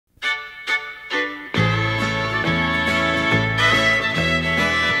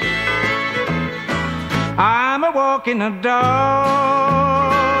walking the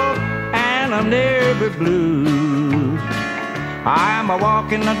dog, and I'm never blue. I'm a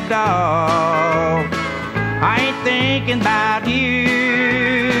walking the dog. I ain't thinking about you.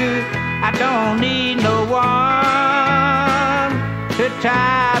 I don't need no one to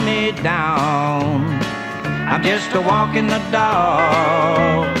tie me down. I'm just a walking the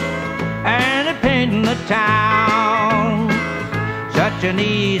dog and a painting the town. Such an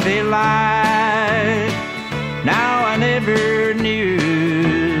easy life, now I never knew,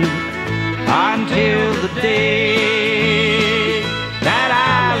 until the day that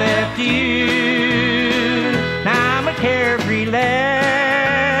I left you. Now I'm a carefree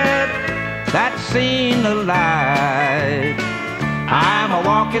lad that's seen the light. I'm a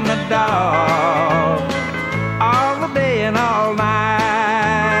walking the dog all the day and all night.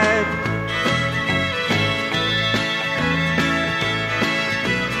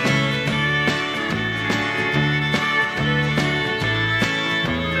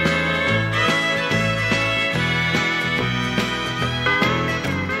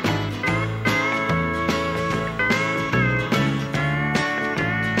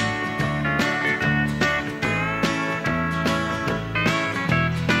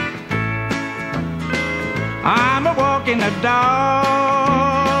 I'm a walking a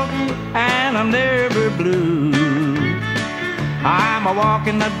dog, and I'm never blue. I'm a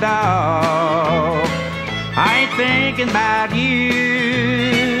walking a dog. I ain't thinking about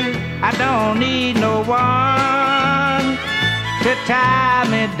you. I don't need no one to tie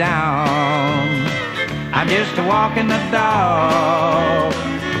me down. I'm just a walking the dog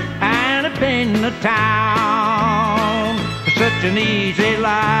and a painting the town. For such an easy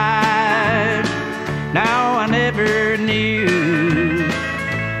life, now I never knew,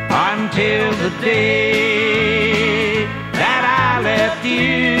 until the day that I left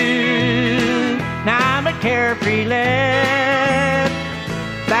you. Now I'm a carefree lad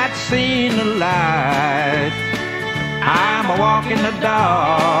that's seen the light. I'm a walking the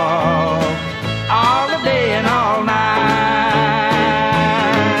dog